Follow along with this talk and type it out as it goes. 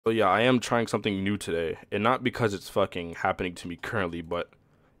So yeah, I am trying something new today, and not because it's fucking happening to me currently, but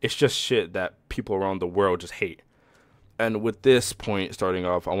it's just shit that people around the world just hate. And with this point starting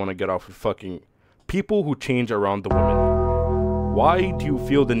off, I want to get off with fucking people who change around the women. Why do you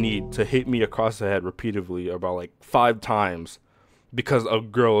feel the need to hit me across the head repeatedly about like 5 times because a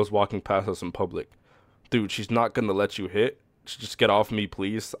girl is walking past us in public? Dude, she's not gonna let you hit. Just get off me,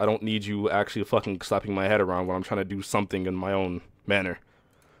 please. I don't need you actually fucking slapping my head around when I'm trying to do something in my own manner.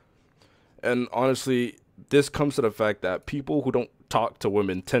 And honestly, this comes to the fact that people who don't talk to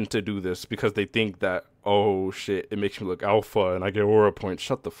women tend to do this because they think that, oh shit, it makes me look alpha and I get aura points.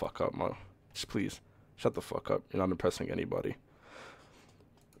 Shut the fuck up, man. Just please, shut the fuck up. You're not impressing anybody.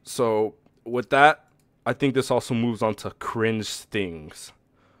 So, with that, I think this also moves on to cringe things.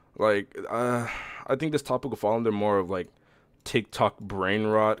 Like, I think this topic will fall under more of like TikTok brain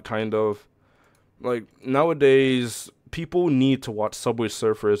rot, kind of. Like, nowadays, people need to watch Subway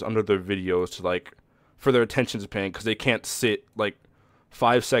Surfers under their videos to like for their attention span because they can't sit like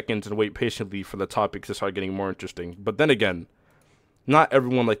 5 seconds and wait patiently for the topics to start getting more interesting. But then again, not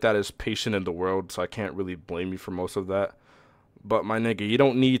everyone like that is patient in the world, so I can't really blame you for most of that. But my nigga, you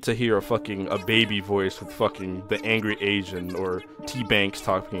don't need to hear a baby voice with fucking the angry Asian or T Banks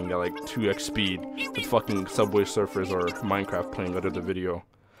talking at like 2x speed with fucking Subway Surfers or Minecraft playing under the video.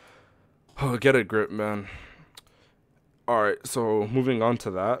 Oh, get a grip, man. Alright, so moving on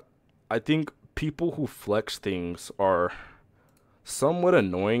to that, I think people who flex things are somewhat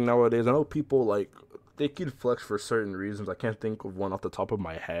annoying nowadays. I know people like they could flex for certain reasons. I can't think of one off the top of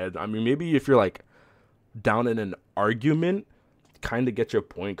my head. I mean, maybe if you're like down in an argument, kind of get your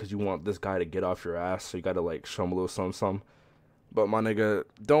point because you want this guy to get off your ass, so you gotta like show him a little something, something. But my nigga,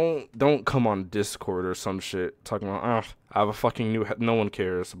 don't come on Discord or some shit talking about I have a fucking new no one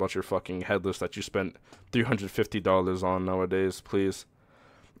cares about your fucking headless that you spent $350 on nowadays, please.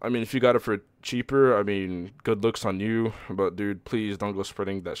 I mean, if you got it for cheaper, I mean, good looks on you. But dude, please don't go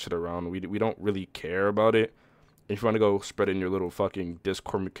spreading that shit around. We don't really care about it. If you want to go spread in your little fucking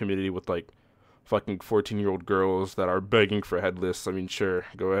Discord community with like fucking 14-year-old girls that are begging for headless, I mean, sure,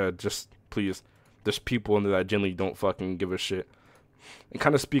 go ahead. Just please, there's people in there that generally don't fucking give a shit. And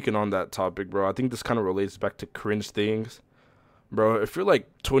kind of speaking on that topic, bro, I think this kind of relates back to cringe things. Bro, if you're like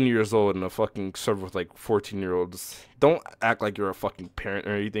 20 years old and a fucking server with like 14-year-olds, don't act like you're a fucking parent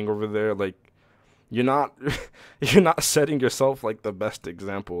or anything over there. Like, you're not, you're not setting yourself like the best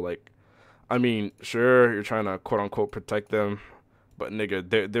example. Like, I mean, sure, you're trying to quote unquote protect them, but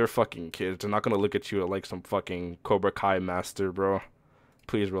nigga, they're fucking kids. They're not gonna look at you like some fucking Cobra Kai master, bro.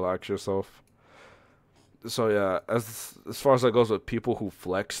 Please relax yourself. So yeah, as far as that goes with people who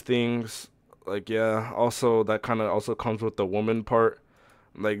flex things, like yeah, also that kind of also comes with the woman part.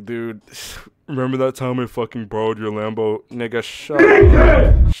 Like, dude, remember that time I fucking borrowed your Lambo? Nigga, shut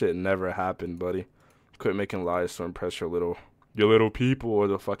up. Shit never happened, buddy. Quit making lies to impress your little people or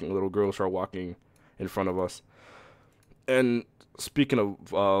the fucking little girls who are walking in front of us. And speaking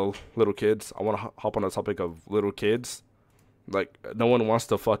of little kids, I want to hop on the topic of little kids. Like, no one wants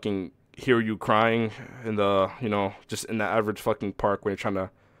to fucking hear you crying in the, just in the average fucking park when you're trying to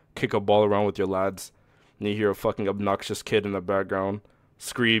kick a ball around with your lads. And you hear a fucking obnoxious kid in the background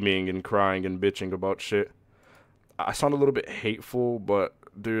screaming and crying and bitching about shit. I sound a little bit hateful, but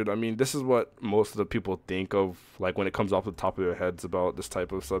dude, I mean, this is what most of the people think of, like, when it comes off the top of their heads about this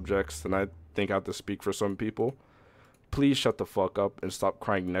type of subjects. And I think I have to speak for some people. Please shut the fuck up and stop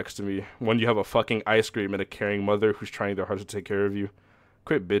crying next to me when you have a fucking ice cream and a caring mother who's trying their hardest to take care of you.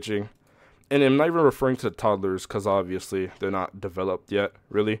 Quit bitching. And I'm not even referring to the toddlers because obviously they're not developed yet,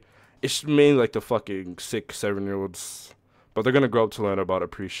 really. It's mainly like the fucking 6, 7 year olds. But they're gonna grow up to learn about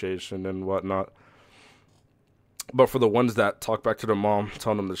appreciation and whatnot. But for the ones that talk back to their mom,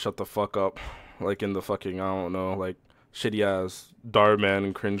 telling them to shut the fuck up, like in the fucking, I don't know, like shitty ass Darman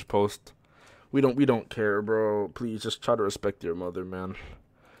and cringe post. We don't care, bro. Please just try to respect your mother, man.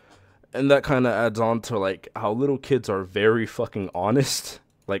 And that kind of adds on to like how little kids are very fucking honest,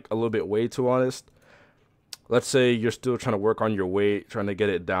 like a little bit way too honest. Let's say you're still trying to work on your weight, trying to get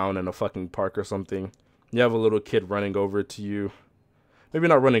it down in a fucking park or something. You have a little kid running over to you. Maybe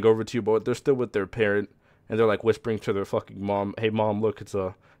not running over to you, but they're still with their parent, and they're like whispering to their fucking mom, "Hey, mom, look, it's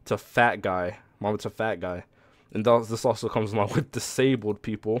a fat guy. Mom, it's a fat guy." And this also comes along with disabled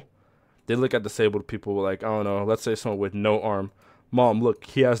people. They look at disabled people like, I don't know, let's say someone with no arm. Mom, look,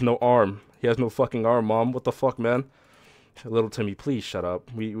 he has no arm. He has no fucking arm, mom. What the fuck, man? Little Timmy, please shut up.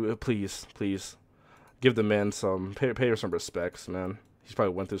 Please give the man some pay her some respects, man. He's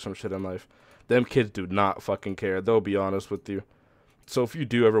probably went through some shit in life. Them kids do not fucking care. They'll be honest with you. So if you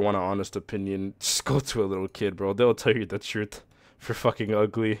do ever want an honest opinion, just go to a little kid, bro. They'll tell you the truth. If you're fucking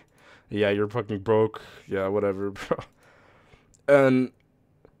ugly, yeah, you're fucking broke. Yeah, whatever, bro. And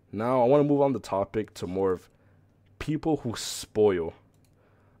now I want to move on the topic to more of people who spoil.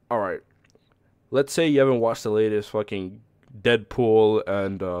 All right, let's say you haven't watched the latest fucking Deadpool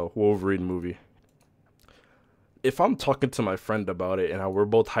and Wolverine movie. If I'm talking to my friend about it and we're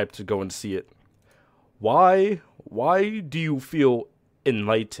both hyped to go and see it, why do you feel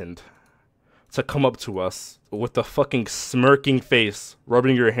enlightened to come up to us with a fucking smirking face,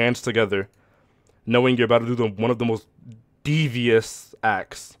 rubbing your hands together, knowing you're about to do one of the most devious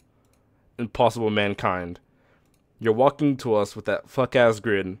acts in possible mankind? You're walking to us with that fuck ass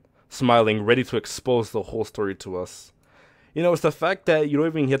grin, smiling, ready to expose the whole story to us. You know, it's the fact that you don't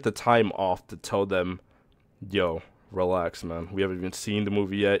even get the time off to tell them, yo, relax, man. We haven't even seen the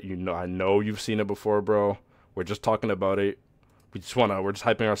movie yet. You know, I know you've seen it before, bro. We're just talking about it. We're just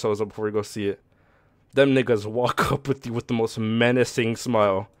hyping ourselves up before we go see it. Them niggas walk up with you with the most menacing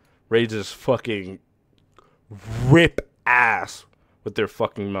smile, ready to just fucking rip ass with their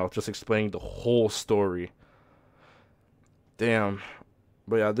fucking mouth, just explaining the whole story. Damn.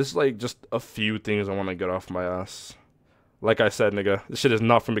 But yeah, this is like just a few things I want to get off my ass. Like I said, nigga, this shit is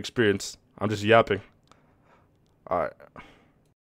not from experience. I'm just yapping. Alright.